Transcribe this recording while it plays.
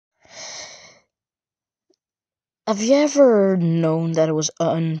Have you ever known that it was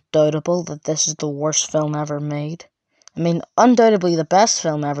undoubtable that this is the worst film ever made? I mean, undoubtedly the best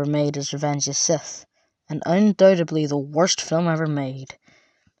film ever made is Revenge of the Sith, and undoubtedly the worst film ever made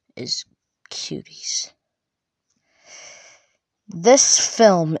is Cuties. This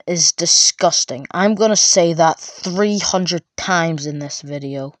film is disgusting. I'm gonna say that 300 times in this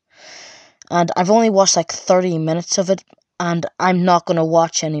video. And I've only watched like 30 minutes of it, and I'm not going to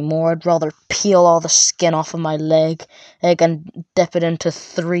watch anymore. I'd rather peel all the skin off of my leg and dip it into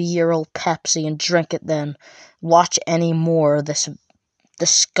 3-year-old Pepsi and drink it than watch any more of this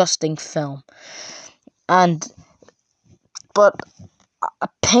disgusting film. But it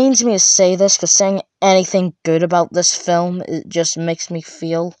pains me to say this, because saying anything good about this film, it just makes me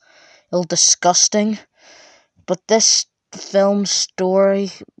feel disgusting. But this film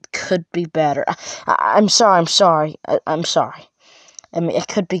story could be better. I'm sorry. I'm sorry. I mean, it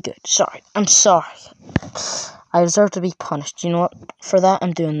could be good. Sorry. I'm sorry. I deserve to be punished. You know what? For that,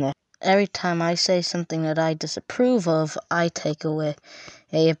 I'm doing this. Every time I say something that I disapprove of, I take away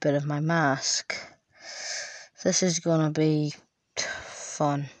a bit of my mask. This is gonna be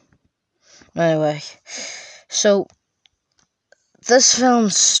fun. Anyway, so this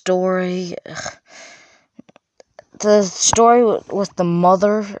film's story... The story with the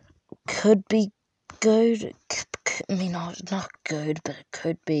mother could be good. I mean, not good, but it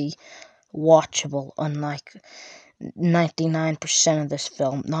could be watchable, unlike 99% of this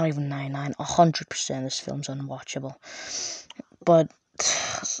film. Not even 99, 100% of this film's unwatchable. But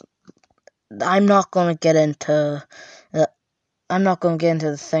I'm not going to get into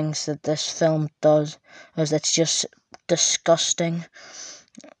the things that this film does, as it's just disgusting.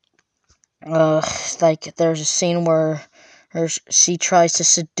 Like, there's a scene where she tries to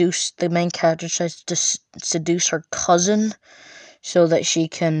seduce, the main character tries to seduce her cousin so that she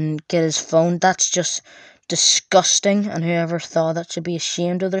can get his phone. That's just disgusting, and whoever thought that should be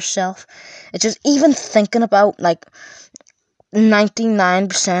ashamed of herself. It's just, even thinking about, like,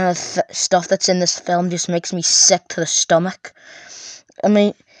 99% of stuff that's in this film just makes me sick to the stomach. I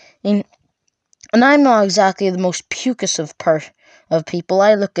mean, and I'm not exactly the most pucus of people.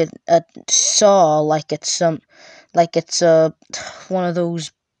 I look at Saw like it's one of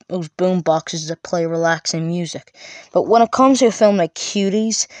those boom boxes that play relaxing music. But when it comes to a film like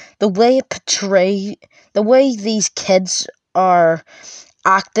Cuties, the way these kids are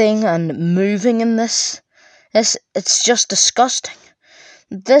acting and moving in this, it's just disgusting.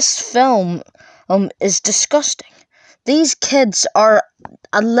 This film is disgusting. These kids are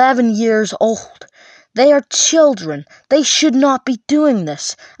 11 years old. They are children. They should not be doing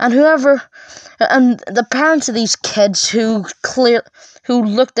this. And the parents of these kids who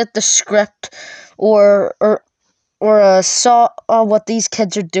looked at the script or saw what these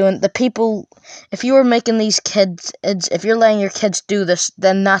kids are doing, the people, if you were making these kids, if you're letting your kids do this,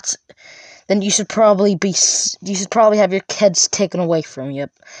 then you should probably have your kids taken away from you.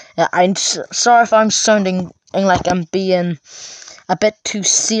 I'm sorry if I'm sounding like I'm being a bit too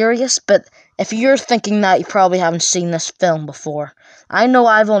serious, but if you're thinking that, you probably haven't seen this film before. I know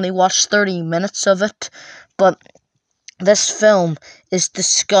I've only watched 30 minutes of it, but this film is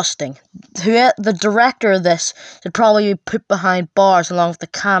disgusting. The director of this should probably be put behind bars along with the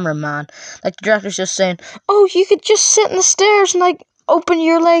cameraman. Like, the director's just saying, oh, you could just sit in the stairs and, like, open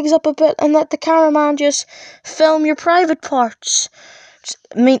your legs up a bit and let the cameraman just film your private parts.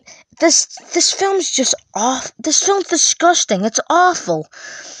 I mean, this film's just off. This film's disgusting. It's awful.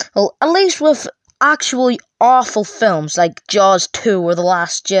 Well, at least with actually awful films like Jaws 2 or The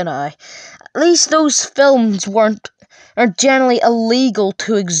Last Jedi, at least those films are generally illegal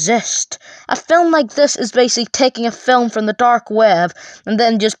to exist. A film like this is basically taking a film from the dark web and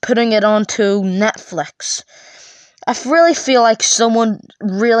then just putting it onto Netflix. I really feel like someone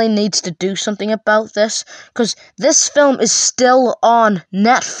really needs to do something about this, because this film is still on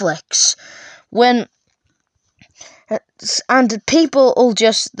Netflix. And people will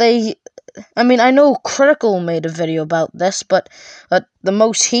just, I know Critical made a video about this, but the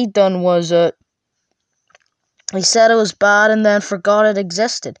most he done was, he said it was bad and then forgot it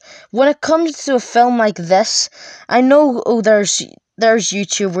existed. When it comes to a film like this, I know there's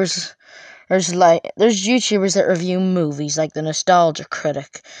YouTubers that review movies, like the Nostalgia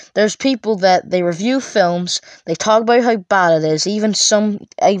Critic. There's people that they review films, they talk about how bad it is, even some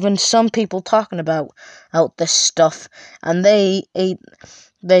people talking about this stuff, and they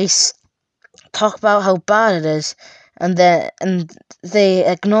talk about how bad it is, and they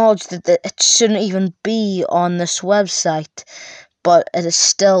acknowledge that it shouldn't even be on this website, but it is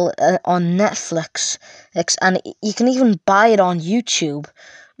still on Netflix, and you can even buy it on YouTube.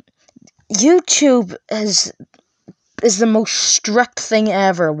 YouTube has is the most strict thing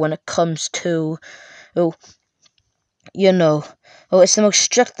ever when it comes to, oh, it's the most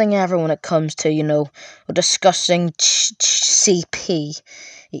strict thing ever when it comes to, discussing CP.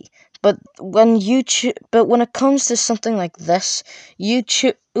 But when it comes to something like this,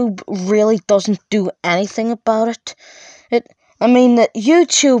 YouTube really doesn't do anything about it.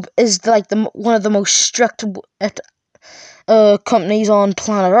 YouTube is like one of the most strict companies on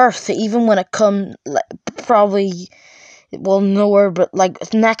planet Earth. Even when it comes, probably, well, nowhere but like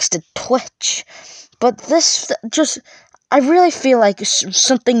next to Twitch. But this I really feel like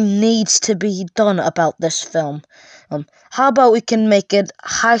something needs to be done about this film. How about we can make it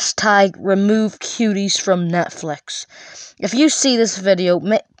 #remove cuties from Netflix? If you see this video,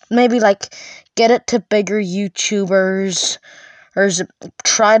 maybe like get it to bigger YouTubers, or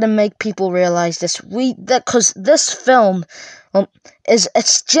try to make people realize this. Because this film,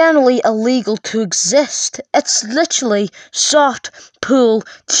 it's generally illegal to exist. It's literally soft pool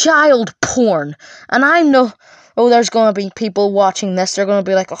child porn, and I know. Oh, there's gonna be people watching this. They're gonna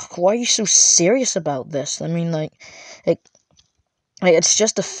be like, "Oh, why are you so serious about this?" I mean, like it's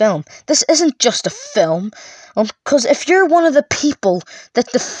just a film. This isn't just a film. Because if you're one of the people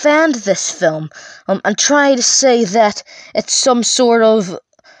that defend this film, and try to say that it's some sort of,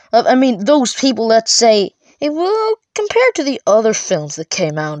 those people that say, hey, well, compared to the other films that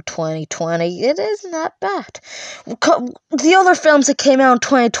came out in 2020, it isn't that bad. The other films that came out in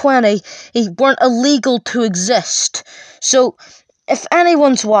 2020 weren't illegal to exist. So, if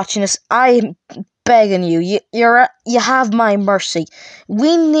anyone's watching this, I'm begging you, you have my mercy.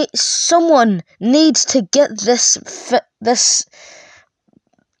 Someone needs to get this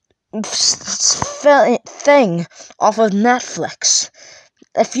thing off of Netflix.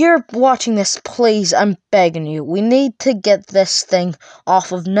 If you're watching this, please, I'm begging you. We need to get this thing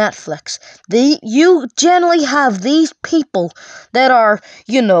off of Netflix. You generally have these people that are,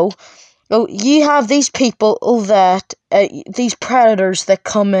 you have these people that, these predators that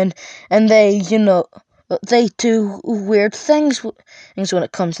come in and they, they do weird things when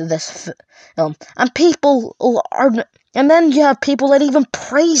it comes to this film. And people and then you have people that even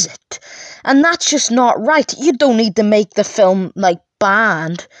praise it. And that's just not right. You don't need to make the film,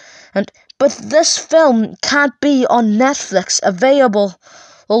 banned. But this film can't be on Netflix, available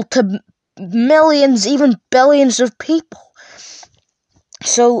to millions, even billions of people.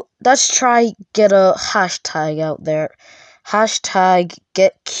 So let's try get a hashtag out there. #GetCuties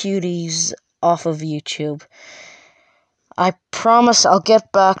off of YouTube. I promise I'll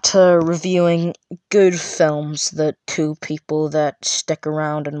get back to reviewing good films, the two people that stick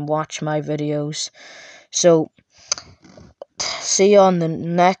around and watch my videos. So, see you on the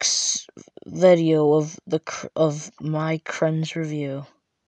next video of my cringe review.